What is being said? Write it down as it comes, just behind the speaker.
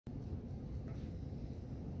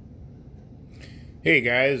Hey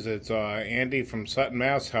guys, it's Andy from Sutton,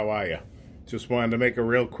 Mass. How are you? Just wanted to make a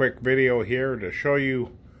real quick video here to show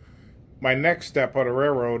you my next step on the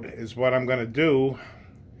railroad. Is what I'm going to do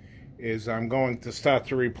is I'm going to start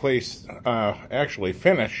to replace, actually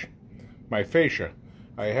finish my fascia.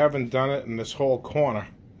 I haven't done it in this whole corner.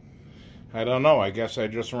 I don't know, I guess I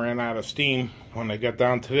just ran out of steam when I got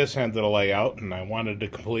down to this end of the layout, and I wanted to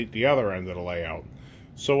complete the other end of the layout.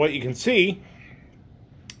 So what you can see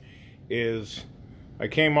is I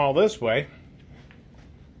came all this way,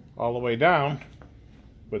 all the way down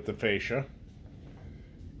with the fascia,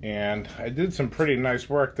 and I did some pretty nice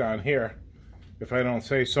work down here, if I don't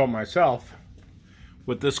say so myself,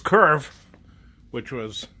 with this curve, which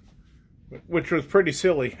was pretty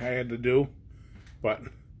silly I had to do, but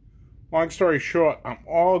long story short, I'm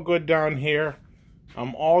all good down here,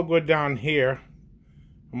 I'm all good down here,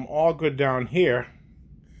 I'm all good down here,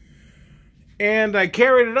 and I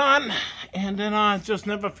carried it on, and then I just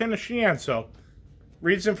never finished the end. So,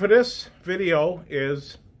 reason for this video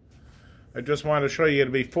is I just wanted to show you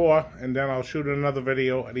the before, and then I'll shoot another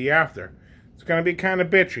video of the after. It's going to be kind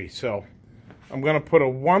of bitchy, so I'm going to put a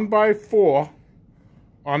 1x4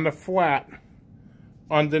 on the flat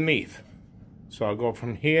underneath. So I'll go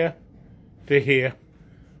from here to here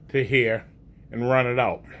to here and run it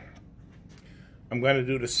out. I'm going to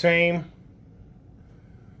do the same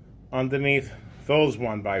underneath those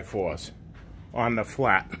 1x4s on the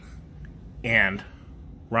flat and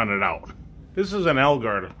run it out. This is an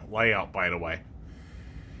L-girder layout, by the way.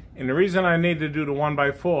 And the reason I need to do the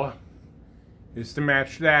 1x4 is to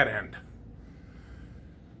match that end.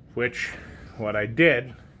 Which, what I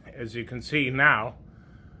did, as you can see now,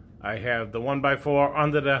 I have the 1x4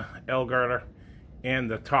 under the L-girder and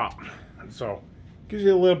the top. So, gives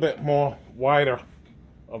you a little bit more wider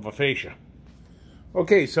of a fascia.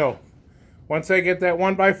 Okay, so once I get that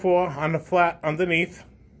 1x4 on the flat underneath,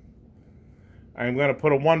 I'm going to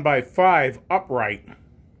put a 1x5 upright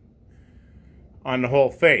on the whole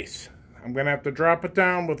face. I'm going to have to drop it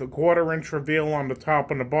down with a 1/4 inch reveal on the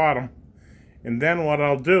top and the bottom. And then what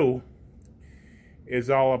I'll do is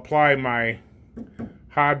I'll apply my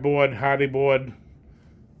hardboard, hardyboard,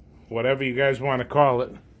 whatever you guys want to call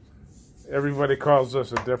it. Everybody calls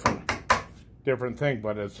this a different thing,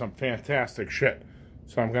 but it's some fantastic shit.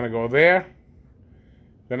 So I'm going to go there,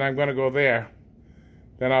 then I'm going to go there,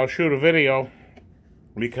 then I'll shoot a video,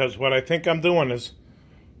 because what I think I'm doing is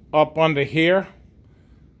up under here,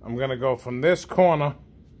 I'm going to go from this corner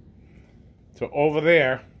to over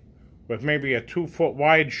there with maybe a 2-foot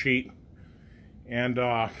wide sheet, and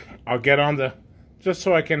I'll get on the, just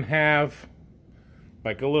so I can have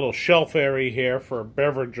like a little shelf area here for a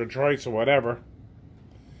beverage of choice or whatever.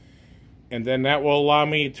 And then that will allow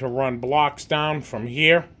me to run blocks down from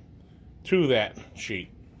here to that sheet.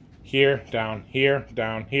 Here, down, here,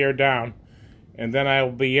 down, here, down. And then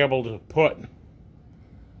I'll be able to put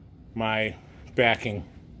my backing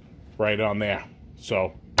right on there.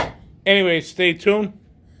 So, anyway, stay tuned.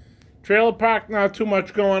 Trailer park, not too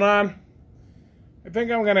much going on. I think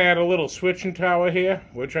I'm going to add a little switching tower here,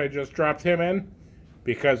 which I just dropped him in,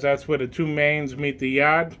 because that's where the two mains meet the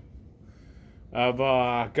yard. I've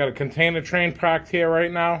got a container train parked here right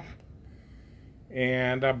now,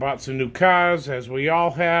 and I bought some new cars, as we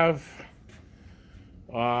all have.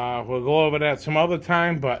 We'll go over that some other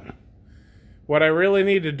time, but what I really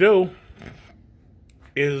need to do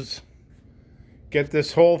is get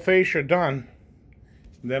this whole fascia done.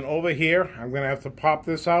 And then over here, I'm going to have to pop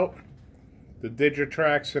this out, the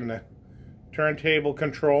Digitrax and the turntable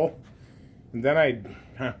control, and then I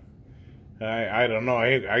don't know,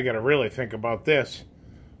 I got to really think about this.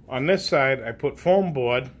 On this side, I put foam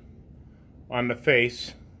board on the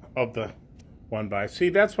face of the 1x. See,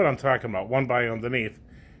 that's what I'm talking about, 1x underneath.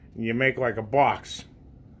 And you make like a box.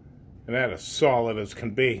 And that is solid as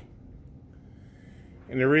can be.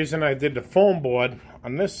 And the reason I did the foam board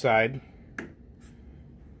on this side,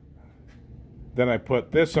 then I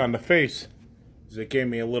put this on the face, is it gave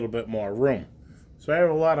me a little bit more room. So I have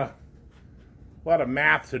a lot of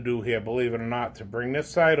math to do here, believe it or not, to bring this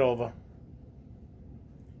side over.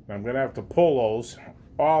 I'm going to have to pull those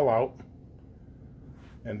all out,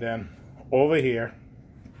 and then over here,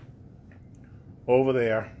 over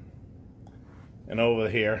there, and over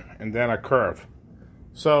here, and then a curve.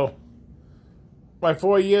 So my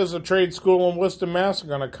 4 years of trade school in Worcester, Mass are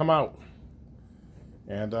going to come out.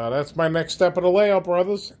 And that's my next step of the layout,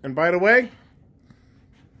 brothers. And by the way,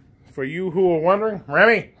 for you who are wondering,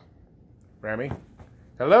 Remy,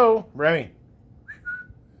 hello, Remy.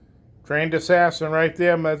 Trained assassin right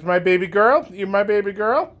there. That's my baby girl. You my baby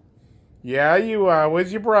girl? Yeah, you are.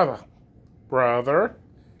 Where's your brother? Brother.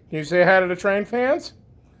 Can you say hi to the train fans?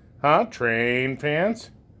 Huh? Train fans?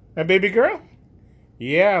 My baby girl?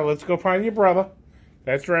 Yeah, let's go find your brother.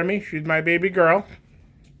 That's Remy. She's my baby girl.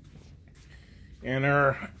 And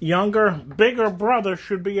her younger, bigger brother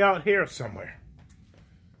should be out here somewhere.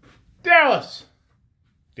 Dallas!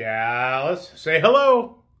 Dallas, say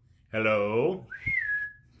hello. Hello.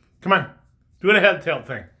 Come on, do the head tilt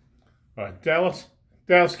thing. All right,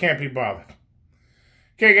 Dallas can't be bothered.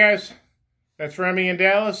 Okay, guys, that's Remy and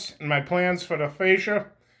Dallas and my plans for the fascia.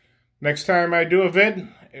 Next time I do a vid,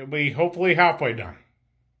 it'll be hopefully halfway done.